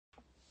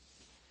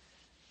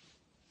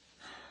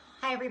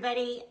Hi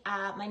everybody,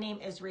 my name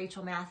is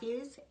Rachel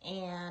Matthews,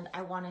 and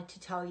I wanted to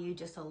tell you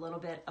just a little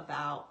bit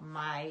about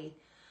my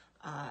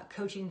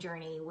coaching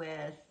journey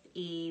with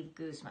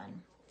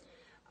Guzman,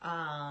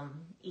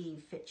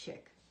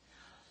 Evefitchick.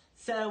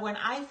 So when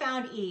I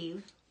found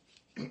Eve,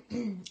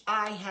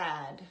 I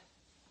had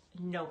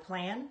no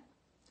plan.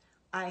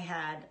 I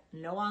had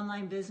no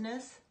online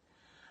business.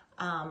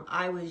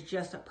 I was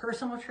just a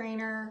personal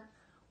trainer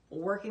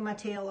working my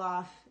tail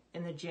off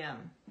in the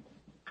gym.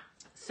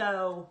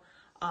 So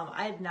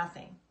I had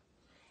nothing.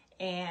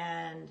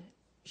 And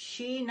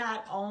she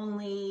not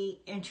only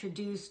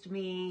introduced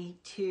me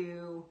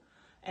to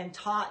and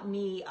taught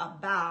me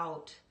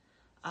about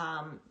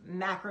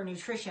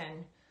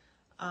macronutrition,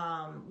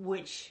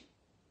 which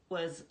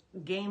was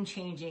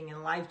game-changing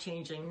and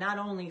life-changing, not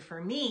only for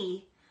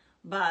me,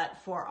 but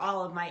for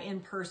all of my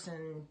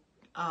in-person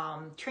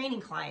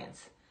training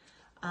clients.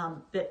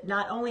 But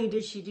not only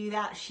did she do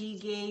that, she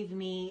gave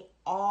me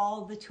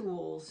all the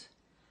tools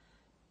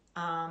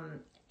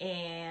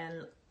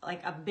and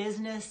like a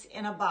business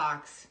in a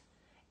box.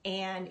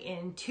 And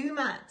in 2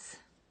 months,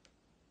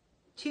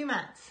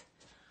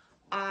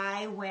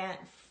 I went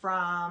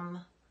from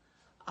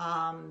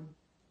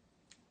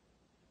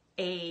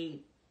a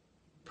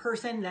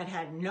person that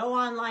had no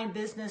online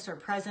business or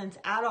presence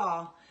at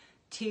all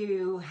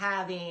to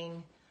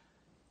having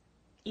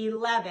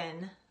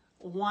 11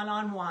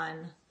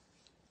 one-on-one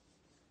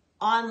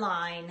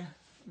online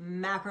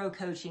macro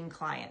coaching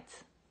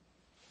clients.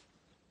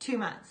 2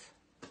 months.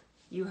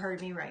 You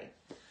heard me right.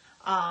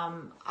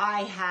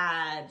 I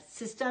had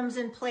systems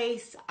in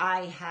place.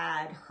 I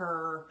had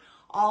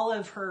all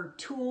of her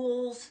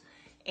tools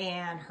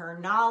and her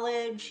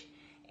knowledge.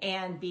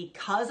 And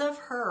because of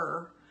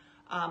her,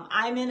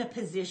 I'm in a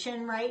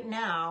position right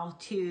now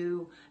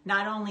to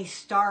not only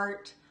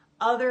start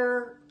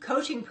other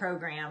coaching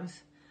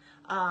programs,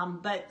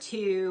 but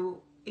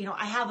to,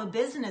 I have a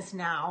business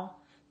now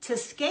to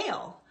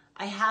scale.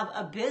 I have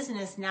a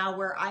business now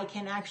where I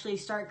can actually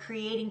start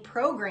creating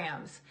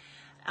programs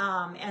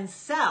and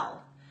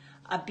sell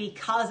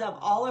because of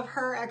all of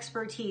her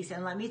expertise.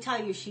 And let me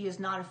tell you, she is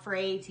not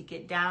afraid to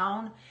get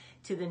down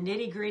to the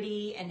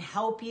nitty-gritty and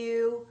help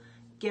you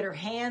get her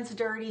hands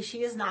dirty.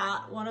 She is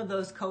not one of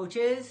those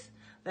coaches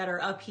that are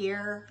up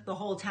here the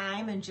whole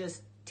time and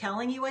just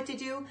telling you what to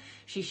do.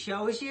 She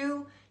shows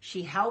you,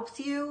 she helps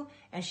you,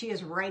 and she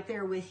is right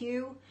there with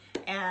you.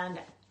 And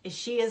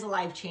she is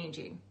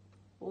life-changing.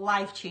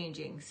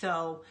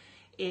 So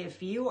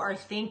if you are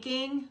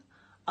thinking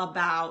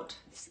about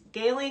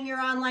scaling your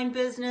online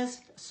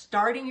business,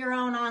 starting your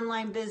own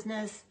online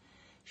business,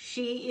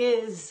 she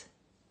is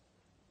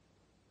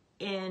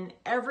in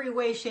every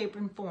way, shape,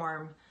 and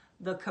form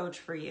the coach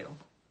for you.